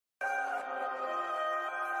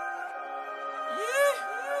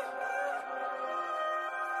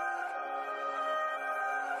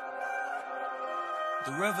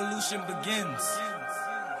The revolution begins.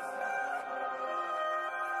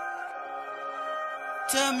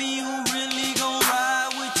 Tell me who really gon' ride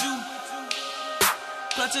with you.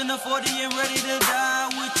 Clutching the 40 and ready to die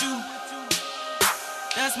with you.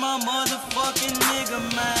 That's my motherfucking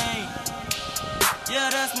nigga, man. Yeah,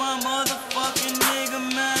 that's my motherfucking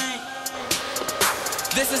nigga, man.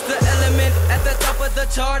 This is the element at the top of the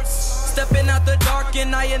charts. Stepping out the dark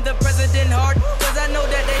and I am the president heart. Cause I know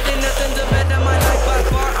that they did nothing to better my life by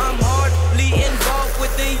far. I'm hardly involved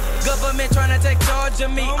with the government trying to take charge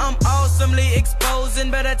of me. I'm awesomely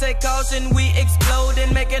exposing, better take caution. We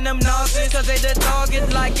exploding, making them nauseous. Cause they the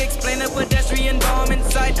target like explain a pedestrian bomb in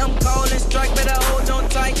sight. I'm calling strike, better hold on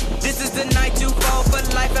tight. This is the night you fall for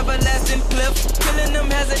life, everlasting cliff. Killing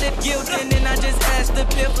them hazarded guilt and then I just ask the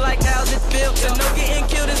piff like how's it feel. So no getting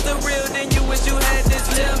killed is the real